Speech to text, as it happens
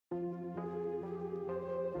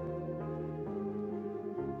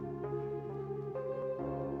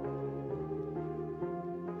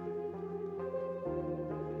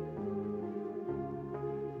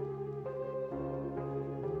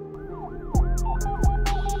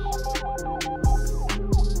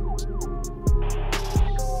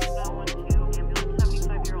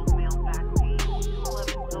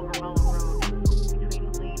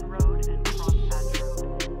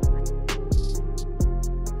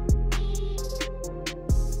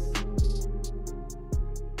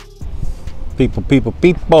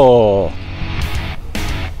People.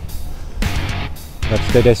 That's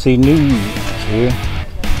Gcso News here.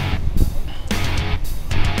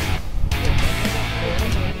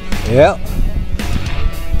 Yep.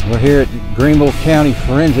 We're here at Greenville County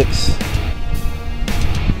Forensics.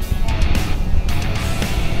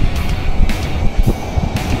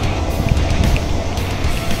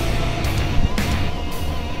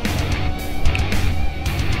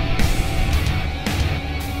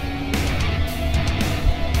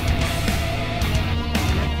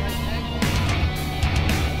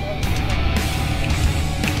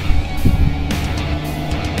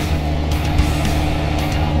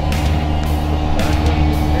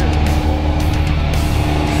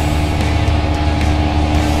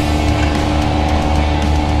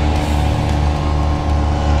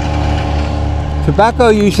 Tobacco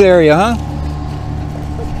use area, huh?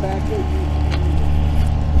 Tobacco use.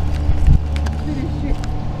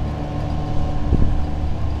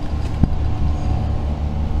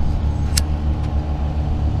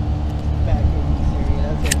 Tobacco use area,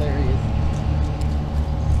 that's hilarious.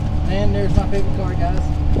 And there's my favorite car, guys.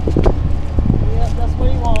 Yep, that's what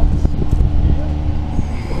he wants.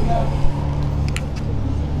 Yeah.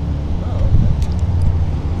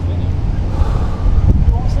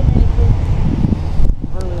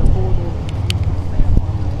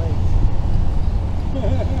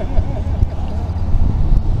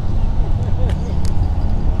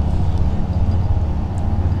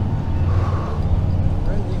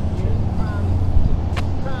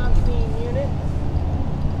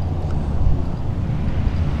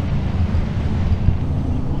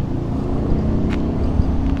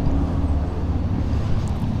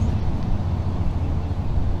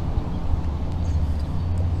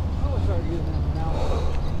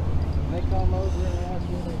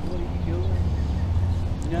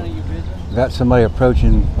 Got somebody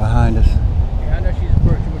approaching behind us. Yeah, I know she's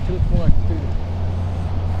approaching, but she looks more like a student.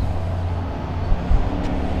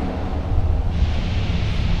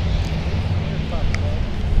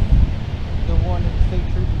 The one that the state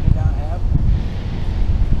trooper did not have.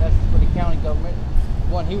 That's for the county government.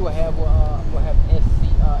 The one he will have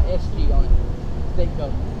SG on it. State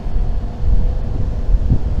government.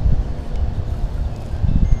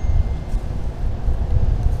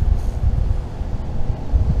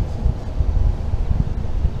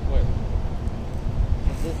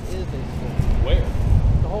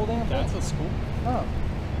 That's a school? Oh.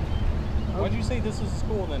 Why'd you say this was a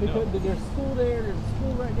school then? Because no? there's school there, there's a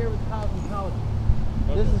school right there with cosmetology.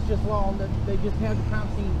 Okay. This is just law that they just have the crime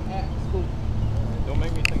scene at school. Don't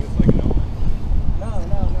make me think it's like an element. No.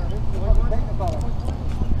 This is what the technicolor.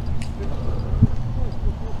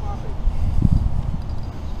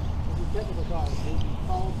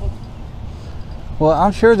 Well,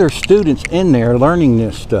 I'm sure there's students in there learning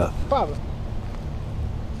this stuff. Probably.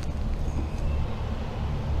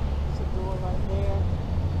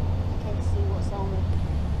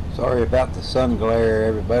 Sorry about the sun glare,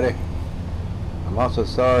 everybody. I'm also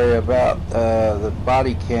sorry about the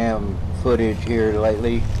body cam footage here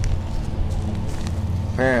lately.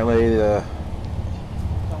 Apparently,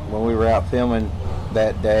 when we were out filming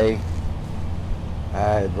that day, I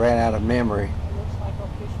had ran out of memory,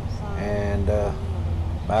 and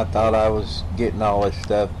I thought I was getting all this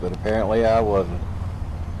stuff, but apparently I wasn't.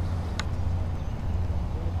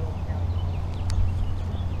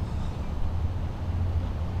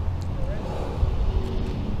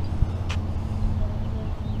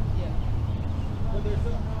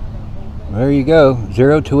 There you go.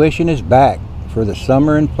 Zero tuition is back for the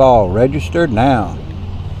summer and fall. Register now.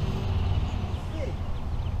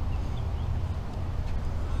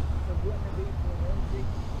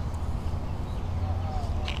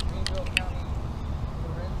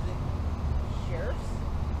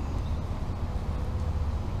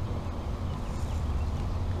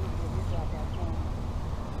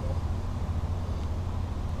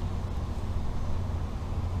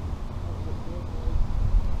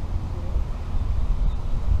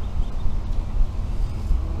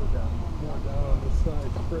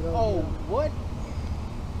 Oh, what?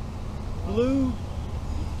 Blue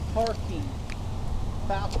parking,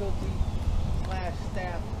 faculty /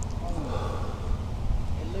 staff only.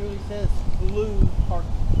 It literally says blue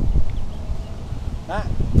parking. Not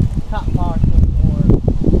top parking or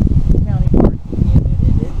county parking.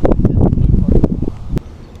 It says blue parking.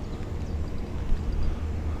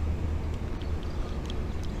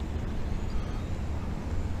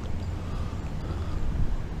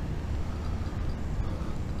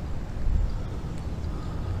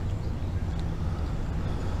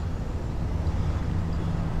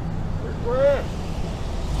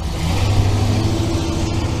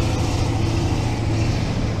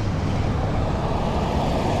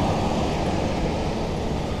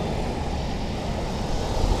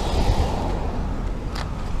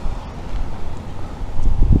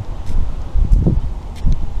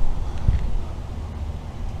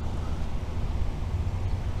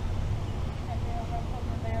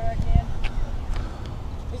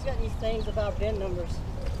 VIN numbers.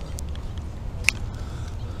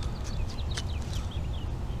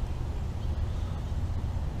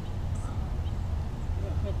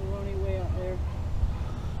 Pepperoni way out there.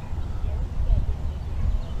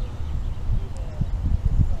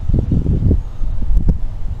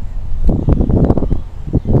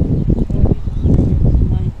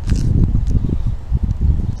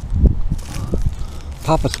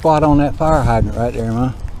 Pop a squat on that fire hydrant right there,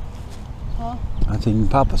 man. Huh? I think you can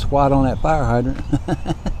pop a squat on that fire hydrant.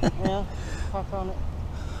 Yeah, pop on it.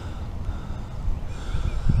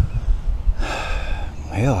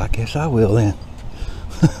 Well, I guess I will then.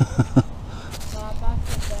 So if I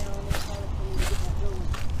sit down, it's hard for me to get that going.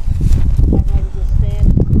 I'd rather just stand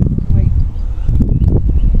and wait.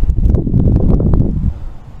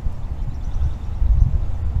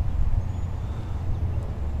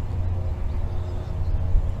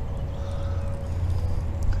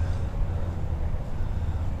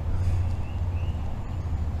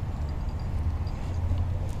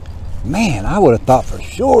 Man, I would have thought for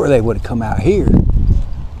sure they would have come out here.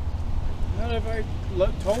 Not everybody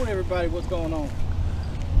told everybody what's going on.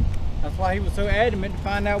 That's why he was so adamant to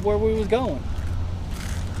find out where we was going.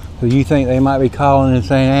 So you think they might be calling and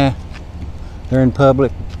saying, they're in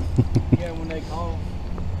public? Yeah, when they call,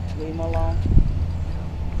 leave them alone.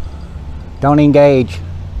 Don't engage.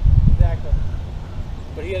 Exactly.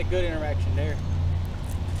 But he had a good interaction there.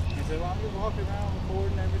 He said, well, I'm just walking around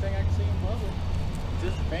recording everything I can see in public.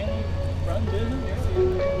 Just a family run business. Yeah.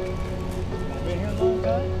 I've been here a long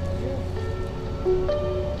time.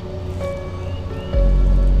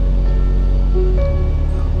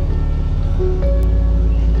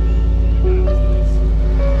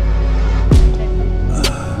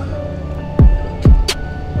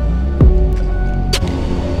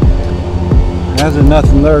 That's a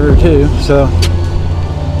nothing lurker too, so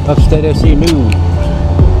Upstate SC News.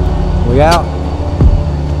 We out.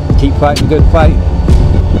 Keep fighting the good fight.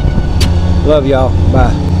 Love y'all.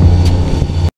 Bye.